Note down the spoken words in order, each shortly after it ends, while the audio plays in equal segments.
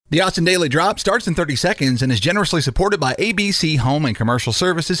The Austin Daily Drop starts in 30 seconds and is generously supported by ABC Home and Commercial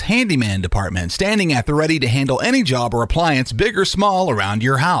Services Handyman Department, standing at the ready to handle any job or appliance, big or small, around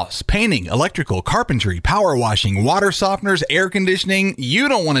your house. Painting, electrical, carpentry, power washing, water softeners, air conditioning. You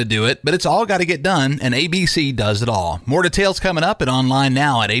don't want to do it, but it's all got to get done, and ABC does it all. More details coming up and online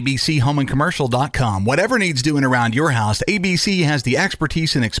now at abchomeandcommercial.com. Whatever needs doing around your house, ABC has the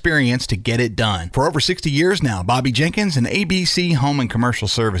expertise and experience to get it done. For over 60 years now, Bobby Jenkins and ABC Home and Commercial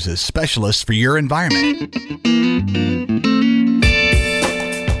Services, specialists for your environment.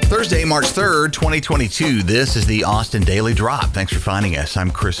 Thursday, March 3rd, 2022. This is the Austin Daily Drop. Thanks for finding us. I'm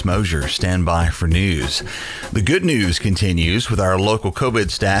Chris Mosier. Stand by for news. The good news continues with our local COVID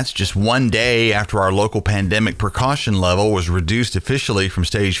stats. Just one day after our local pandemic precaution level was reduced officially from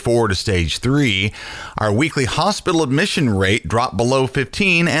stage 4 to stage 3, our weekly hospital admission rate dropped below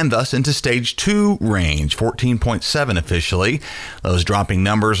 15 and thus into stage 2 range, 14.7 officially. Those dropping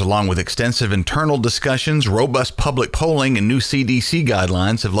numbers, along with extensive internal discussions, robust public polling, and new CDC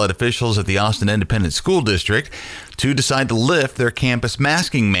guidelines, have led officials at the Austin Independent School District to decide to lift their campus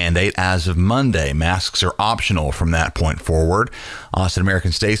masking mandate as of Monday. Masks are optional from that point forward. Austin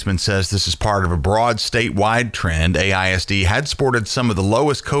American-Statesman says this is part of a broad statewide trend. AISD had sported some of the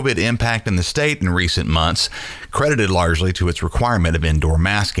lowest COVID impact in the state in recent months, credited largely to its requirement of indoor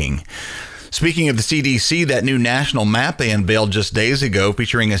masking. Speaking of the CDC, that new national map they unveiled just days ago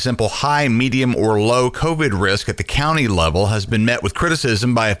featuring a simple high, medium, or low COVID risk at the county level has been met with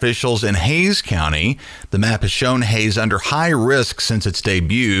criticism by officials in Hays County. The map has shown Hays under high risk since its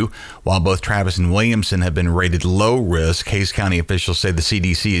debut, while both Travis and Williamson have been rated low risk. Hays County officials say the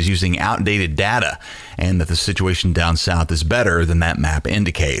CDC is using outdated data and that the situation down south is better than that map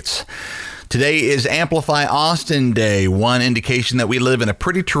indicates. Today is Amplify Austin Day, one indication that we live in a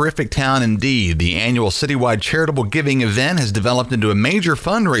pretty terrific town indeed. The annual citywide charitable giving event has developed into a major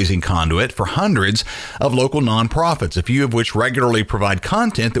fundraising conduit for hundreds of local nonprofits, a few of which regularly provide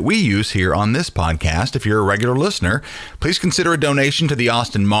content that we use here on this podcast. If you're a regular listener, please consider a donation to the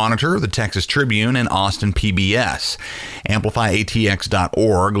Austin Monitor, the Texas Tribune, and Austin PBS.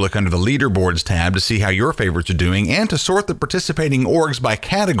 AmplifyATX.org. Look under the leaderboards tab to see how your favorites are doing and to sort the participating orgs by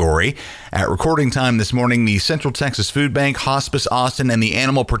category. At recording time this morning, the Central Texas Food Bank, Hospice Austin, and the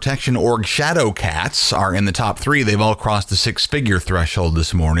Animal Protection Org Shadow Cats are in the top 3. They've all crossed the 6-figure threshold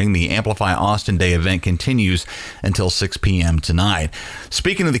this morning. The Amplify Austin Day event continues until 6 p.m. tonight.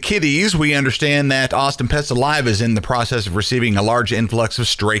 Speaking of the kitties, we understand that Austin Pets Alive is in the process of receiving a large influx of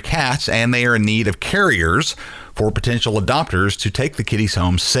stray cats, and they are in need of carriers for potential adopters to take the kitties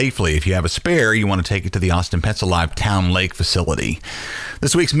home safely. If you have a spare, you want to take it to the Austin Pets Alive Town Lake facility.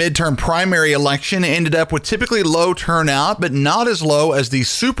 This week's midterm primary election ended up with typically low turnout, but not as low as the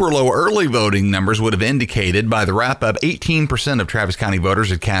super low early voting numbers would have indicated. By the wrap-up, 18% of Travis County voters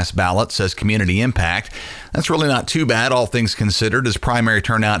had cast ballots, says Community Impact. That's really not too bad, all things considered, as primary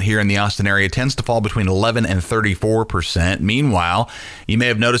turnout here in the Austin area tends to fall between 11 and 34%. Meanwhile, you may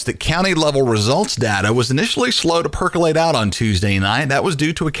have noticed that county-level results data was initially slow to percolate out on Tuesday night. That was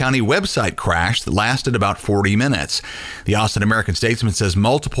due to a county website crash that lasted about 40 minutes. The Austin American-Statesman says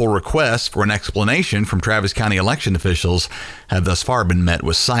multiple requests for an explanation from Travis County election officials have thus far been met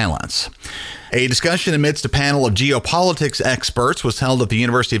with silence. A discussion amidst a panel of geopolitics experts was held at the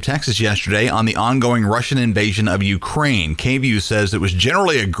University of Texas yesterday on the ongoing Russian invasion of Ukraine. KVUE says it was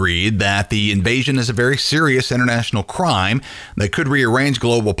generally agreed that the invasion is a very serious international crime that could rearrange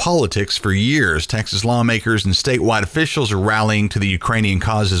global politics for years. Texas lawmakers and statewide officials are rallying to the Ukrainian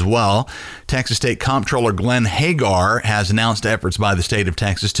cause as well. Texas State Comptroller Glenn Hagar has announced efforts by the state of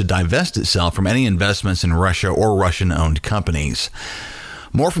Texas to divest itself from any investments in Russia or Russian-owned companies.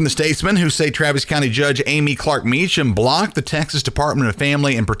 More from the Statesman, who say Travis County Judge Amy Clark Meacham blocked the Texas Department of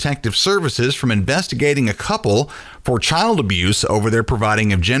Family and Protective Services from investigating a couple for child abuse over their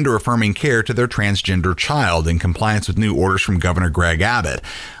providing of gender-affirming care to their transgender child in compliance with new orders from Governor Greg Abbott.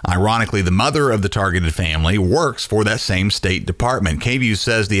 Ironically, the mother of the targeted family works for that same state department. KVUE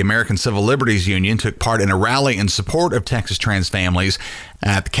says the American Civil Liberties Union took part in a rally in support of Texas trans families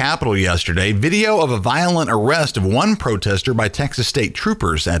at the Capitol yesterday. Video of a violent arrest of one protester by Texas state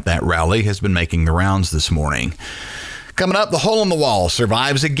troopers at that rally has been making the rounds this morning. Coming up, the hole in the wall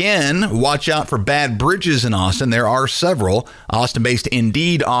survives again. Watch out for bad bridges in Austin. There are several. Austin-based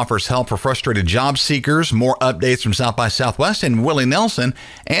Indeed offers help for frustrated job seekers. More updates from South by Southwest and Willie Nelson.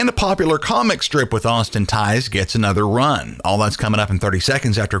 And a popular comic strip with Austin ties gets another run. All that's coming up in 30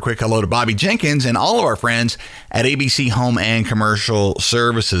 seconds after a quick hello to Bobby Jenkins and all of our friends at ABC Home and Commercial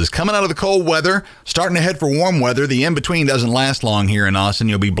Services. Coming out of the cold weather, starting to head for warm weather. The in-between doesn't last long here in Austin.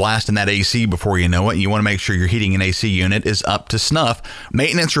 You'll be blasting that AC before you know it. You want to make sure your heating and AC unit unit is up to snuff.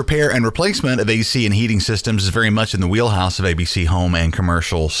 Maintenance, repair, and replacement of AC and heating systems is very much in the wheelhouse of ABC Home and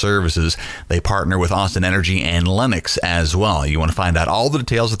Commercial Services. They partner with Austin Energy and Lennox as well. You want to find out all the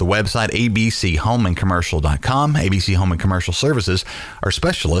details at the website abchomeandcommercial.com. ABC Home and Commercial Services are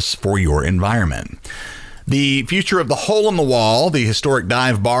specialists for your environment. The future of the Hole in the Wall, the historic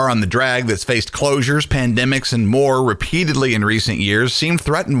dive bar on the drag that's faced closures, pandemics, and more repeatedly in recent years, seemed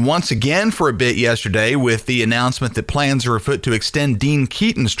threatened once again for a bit yesterday with the announcement that plans are afoot to extend Dean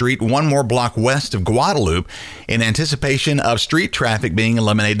Keaton Street one more block west of Guadalupe in anticipation of street traffic being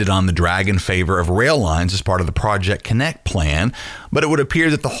eliminated on the drag in favor of rail lines as part of the Project Connect plan. But it would appear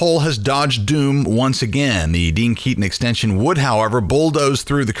that the hole has dodged doom once again. The Dean Keaton extension would, however, bulldoze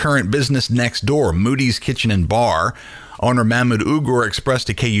through the current business next door, Moody's Kitchen and Bar. Owner Mahmoud Ugur expressed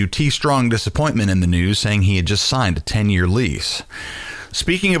to KUT strong disappointment in the news, saying he had just signed a 10-year lease.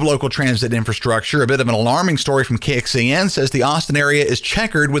 Speaking of local transit infrastructure, a bit of an alarming story from KXAN says the Austin area is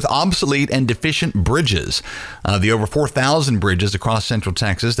checkered with obsolete and deficient bridges. The over 4,000 bridges across Central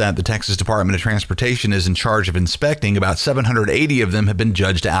Texas that the Texas Department of Transportation is in charge of inspecting, about 780 of them have been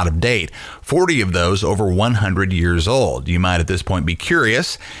judged out of date, 40 of those over 100 years old. You might at this point be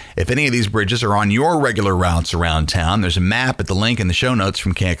curious if any of these bridges are on your regular routes around town. There's a map at the link in the show notes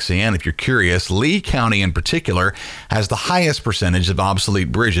from KXAN if you're curious. Lee County in particular has the highest percentage of obsolete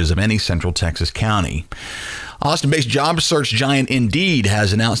bridges of any Central Texas county. Austin-based job search giant Indeed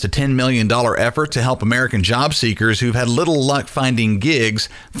has announced a $10 million effort to help American job seekers who've had little luck finding gigs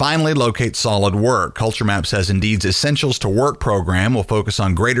finally locate solid work. Culture Map says Indeed's Essentials to Work program will focus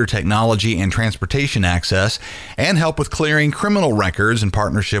on greater technology and transportation access and help with clearing criminal records in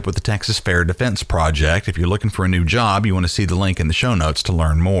partnership with the Texas Fair Defense Project. If you're looking for a new job, you want to see the link in the show notes to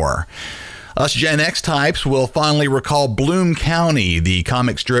learn more. Us Gen X types will finally recall Bloom County, the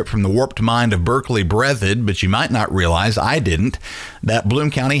comic strip from the warped mind of Berkeley Breathed, but you might not realize, I didn't, that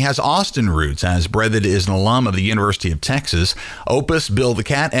Bloom County has Austin roots, as Breathed is an alum of the University of Texas. Opus, Bill the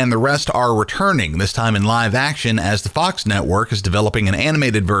Cat, and the rest are returning, this time in live action, as the Fox Network is developing an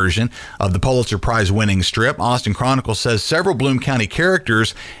animated version of the Pulitzer Prize-winning strip. Austin Chronicle says several Bloom County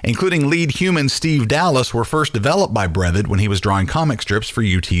characters, including lead human Steve Dallas, were first developed by Breathed when he was drawing comic strips for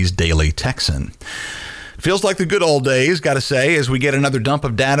UT's Daily Texan. Feels like the good old days, gotta say, as we get another dump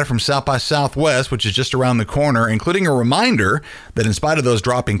of data from South by Southwest, which is just around the corner, including a reminder that in spite of those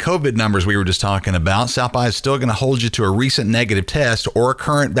dropping COVID numbers we were just talking about, South by is still going to hold you to a recent negative test or a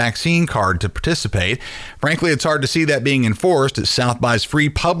current vaccine card to participate. Frankly, it's hard to see that being enforced at South by's free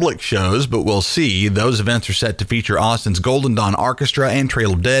public shows, but we'll see. Those events are set to feature Austin's Golden Dawn Orchestra and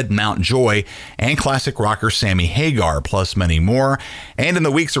Trail of Dead, Mount Joy, and classic rocker Sammy Hagar, plus many more. And in the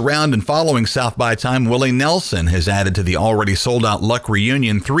weeks around and following South by time, Willie Nelson has added to the already sold-out Luck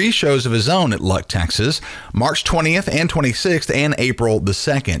Reunion 3 shows of his own at Luck, Texas, March 20th and 26th and April the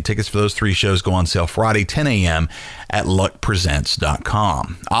 2nd. Tickets for those 3 shows go on sale Friday, 10 a.m. at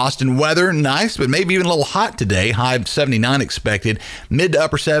luckpresents.com. Austin weather, nice, but maybe even a little hot today. High of 79 expected. Mid to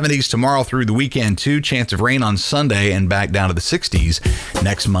upper 70s tomorrow through the weekend, too. Chance of rain on Sunday and back down to the 60s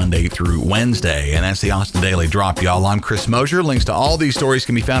next Monday through Wednesday. And that's the Austin Daily Drop, y'all. I'm Chris Mosier. Links to all these stories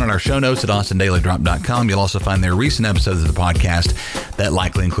can be found in our show notes at austindailydrop.com. You'll also find their recent episodes of the podcast that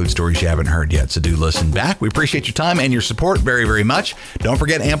likely include stories you haven't heard yet, so do listen back. We appreciate your time and your support very, very much. Don't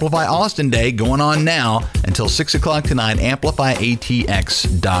forget Amplify Austin Day going on now until 6 o'clock tonight,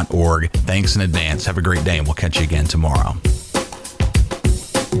 amplifyatx.org. Thanks in advance. Have a great day, and we'll catch you again tomorrow.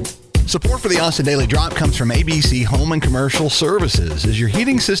 Support for the Austin Daily Drop comes from ABC Home and Commercial Services. Is your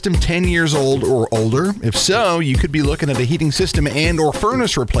heating system 10 years old or older? If so, you could be looking at a heating system and or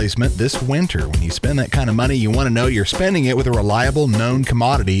furnace replacement this winter. When you spend that kind of money, you want to know you're spending it with a reliable, known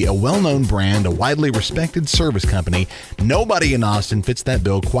commodity, a well-known brand, a widely respected service company. Nobody in Austin fits that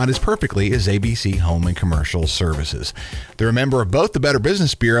bill quite as perfectly as ABC Home and Commercial Services. They're a member of both the Better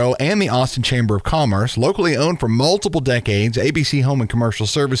Business Bureau and the Austin Chamber of Commerce. Locally owned for multiple decades, ABC Home and Commercial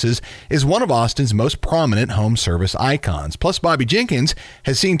Services is one of Austin's most prominent home service icons. Plus, Bobby Jenkins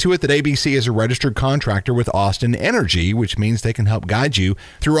has seen to it that ABC is a registered contractor with Austin Energy, which means they can help guide you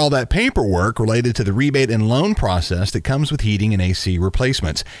through all that paperwork related to the rebate and loan process that comes with heating and AC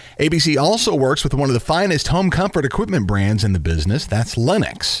replacements. ABC also works with one of the finest home comfort equipment brands in the business. That's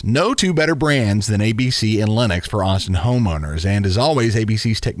Lennox. No two better brands than ABC and Lennox for Austin homeowners. And as always,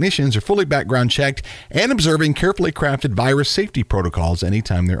 ABC's technicians are fully background checked and observing carefully crafted virus safety protocols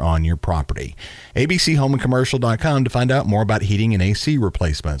anytime they're on your property. ABCHomeandCommercial.com to find out more about heating and AC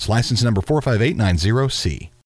replacements. License number 45890C.